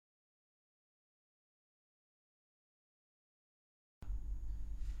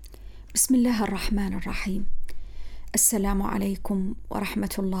بسم الله الرحمن الرحيم. السلام عليكم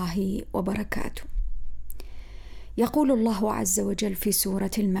ورحمة الله وبركاته. يقول الله عز وجل في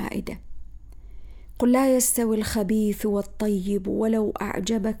سورة المائدة: قل لا يستوي الخبيث والطيب ولو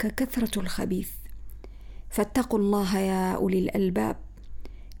أعجبك كثرة الخبيث فاتقوا الله يا أولي الألباب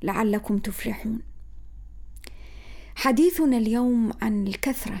لعلكم تفلحون. حديثنا اليوم عن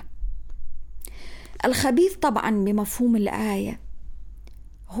الكثرة. الخبيث طبعا بمفهوم الآية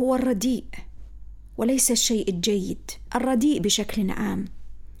هو الرديء وليس الشيء الجيد. الرديء بشكل عام،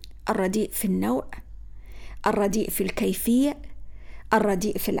 الرديء في النوع، الرديء في الكيفية،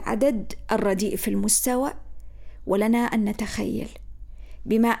 الرديء في العدد، الرديء في المستوى. ولنا أن نتخيل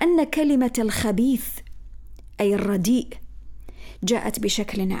بما أن كلمة الخبيث أي الرديء جاءت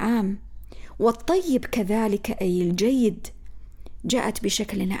بشكل عام، والطيب كذلك أي الجيد جاءت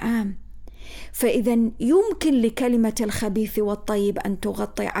بشكل عام، فإذا يمكن لكلمة الخبيث والطيب أن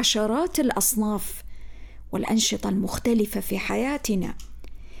تغطي عشرات الأصناف والأنشطة المختلفة في حياتنا،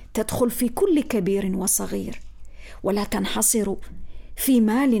 تدخل في كل كبير وصغير، ولا تنحصر في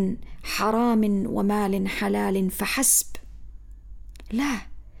مال حرام ومال حلال فحسب. لا،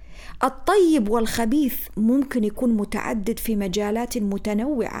 الطيب والخبيث ممكن يكون متعدد في مجالات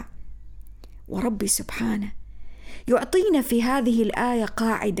متنوعة. وربي سبحانه يعطينا في هذه الآية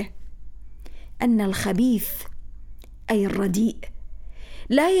قاعدة أن الخبيث أي الرديء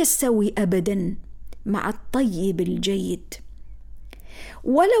لا يستوي أبدا مع الطيب الجيد.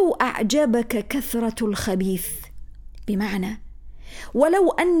 ولو أعجبك كثرة الخبيث، بمعنى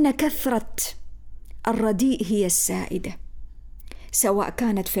ولو أن كثرة الرديء هي السائدة سواء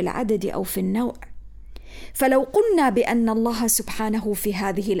كانت في العدد أو في النوع، فلو قلنا بأن الله سبحانه في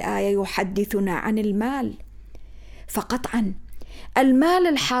هذه الآية يحدثنا عن المال، فقطعا المال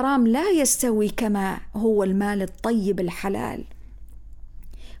الحرام لا يستوي كما هو المال الطيب الحلال.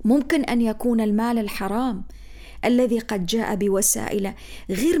 ممكن أن يكون المال الحرام الذي قد جاء بوسائل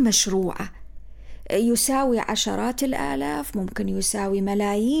غير مشروعة يساوي عشرات الآلاف، ممكن يساوي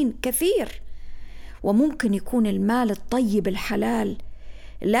ملايين كثير، وممكن يكون المال الطيب الحلال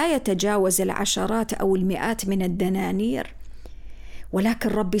لا يتجاوز العشرات أو المئات من الدنانير. ولكن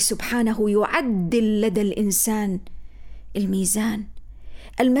ربي سبحانه يعدل لدى الإنسان الميزان.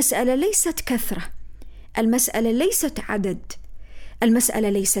 المسألة ليست كثرة، المسألة ليست عدد، المسألة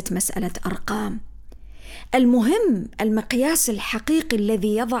ليست مسألة أرقام. المهم المقياس الحقيقي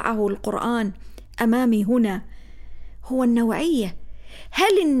الذي يضعه القرآن أمامي هنا هو النوعية.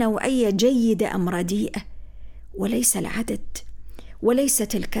 هل النوعية جيدة أم رديئة؟ وليس العدد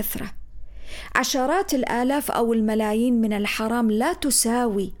وليست الكثرة. عشرات الآلاف أو الملايين من الحرام لا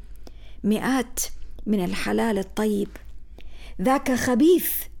تساوي مئات من الحلال الطيب. ذاك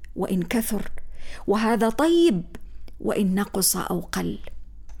خبيث وإن كثر، وهذا طيب وإن نقص أو قل.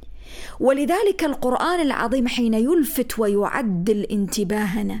 ولذلك القرآن العظيم حين يلفت ويعدل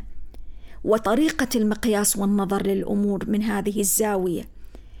انتباهنا وطريقة المقياس والنظر للأمور من هذه الزاوية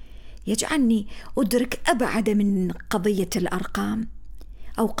يجعلني أدرك أبعد من قضية الأرقام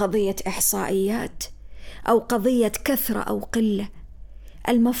أو قضية إحصائيات أو قضية كثرة أو قلة.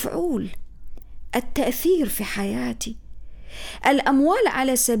 المفعول، التأثير في حياتي. الأموال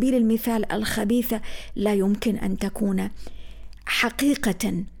على سبيل المثال الخبيثة لا يمكن أن تكون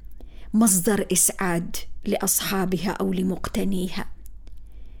حقيقة مصدر إسعاد لأصحابها أو لمقتنيها،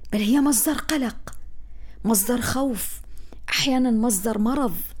 بل هي مصدر قلق، مصدر خوف، أحيانا مصدر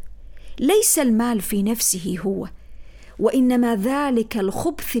مرض. ليس المال في نفسه هو، وإنما ذلك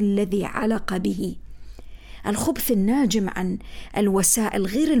الخبث الذي علق به، الخبث الناجم عن الوسائل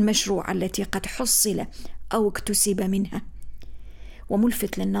غير المشروعة التي قد حصل أو اكتسب منها.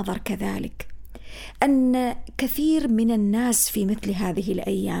 وملفت للنظر كذلك أن كثير من الناس في مثل هذه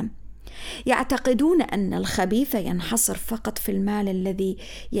الأيام يعتقدون أن الخبيث ينحصر فقط في المال الذي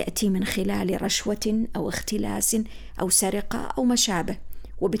يأتي من خلال رشوة أو اختلاس أو سرقة أو ما شابه،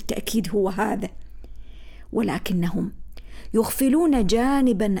 وبالتأكيد هو هذا. ولكنهم يغفلون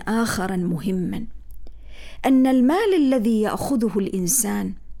جانبا آخر مهما، أن المال الذي يأخذه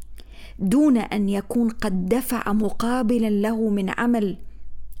الإنسان دون أن يكون قد دفع مقابلا له من عمل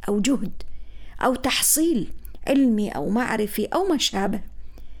أو جهد أو تحصيل علمي أو معرفي أو ما شابه،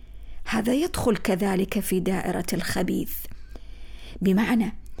 هذا يدخل كذلك في دائرة الخبيث.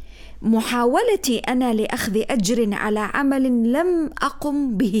 بمعنى محاولتي أنا لأخذ أجر على عمل لم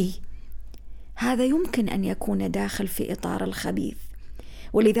أقم به، هذا يمكن أن يكون داخل في إطار الخبيث.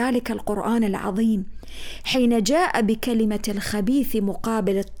 ولذلك القرآن العظيم حين جاء بكلمة الخبيث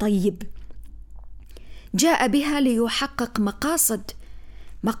مقابل الطيب جاء بها ليحقق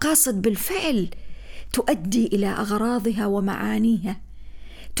مقاصد بالفعل تؤدي إلى أغراضها ومعانيها،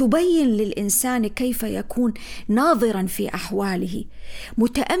 تبين للإنسان كيف يكون ناظرا في أحواله،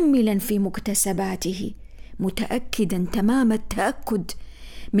 متأملا في مكتسباته، متأكدا تمام التأكد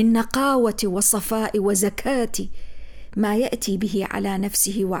من نقاوة وصفاء وزكاة ما يأتي به على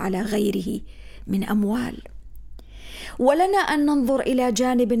نفسه وعلى غيره من أموال. ولنا أن ننظر إلى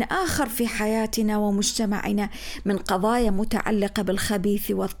جانب آخر في حياتنا ومجتمعنا من قضايا متعلقة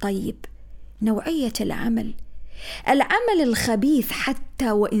بالخبيث والطيب، نوعية العمل الخبيث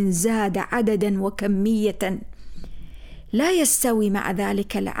حتى وإن زاد عددا وكمية لا يستوي مع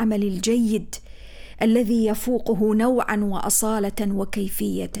ذلك العمل الجيد الذي يفوقه نوعا وأصالة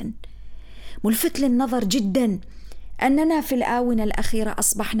وكيفية. ملفت للنظر جدا أننا في الآونة الأخيرة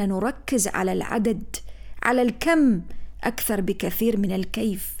أصبحنا نركز على العدد، على الكم أكثر بكثير من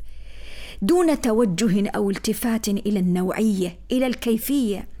الكيف، دون توجه أو التفات إلى النوعية، إلى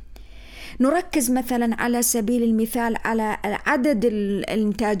الكيفية. نركز مثلا على سبيل المثال على عدد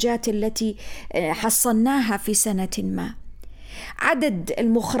الإنتاجات التي حصلناها في سنة ما، عدد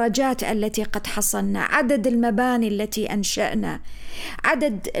المخرجات التي قد حصلنا، عدد المباني التي أنشأنا،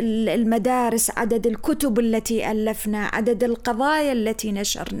 عدد المدارس، عدد الكتب التي ألفنا، عدد القضايا التي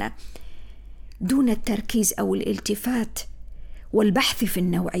نشرنا، دون التركيز أو الالتفات والبحث في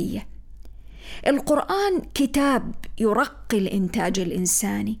النوعية. القرآن كتاب يرقي الإنتاج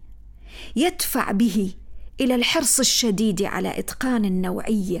الإنساني، يدفع به إلى الحرص الشديد على إتقان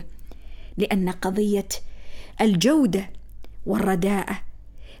النوعية، لأن قضية الجودة والرداءة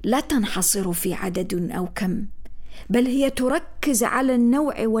لا تنحصر في عدد أو كم، بل هي تركز على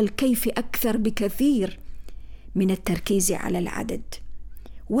النوع والكيف أكثر بكثير من التركيز على العدد.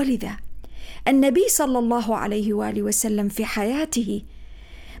 ولذا النبي صلى الله عليه وآله وسلم في حياته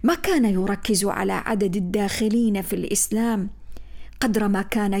ما كان يركز على عدد الداخلين في الإسلام قدر ما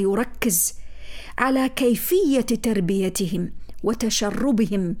كان يركز على كيفية تربيتهم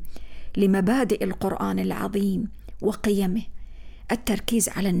وتشربهم لمبادئ القرآن العظيم وقيمه. التركيز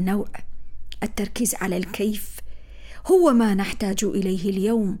على النوع، التركيز على الكيف هو ما نحتاج إليه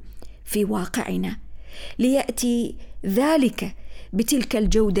اليوم في واقعنا، ليأتي ذلك بتلك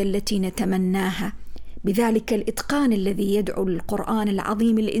الجودة التي نتمناها، بذلك الإتقان الذي يدعو القرآن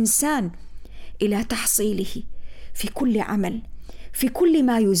العظيم الإنسان إلى تحصيله في كل عمل، في كل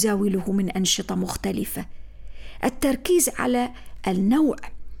ما يزاوله من أنشطة مختلفة. التركيز على النوع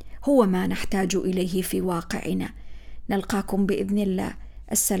هو ما نحتاج إليه في واقعنا. نلقاكم بإذن الله.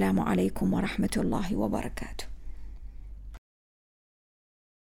 السلام عليكم ورحمة الله وبركاته.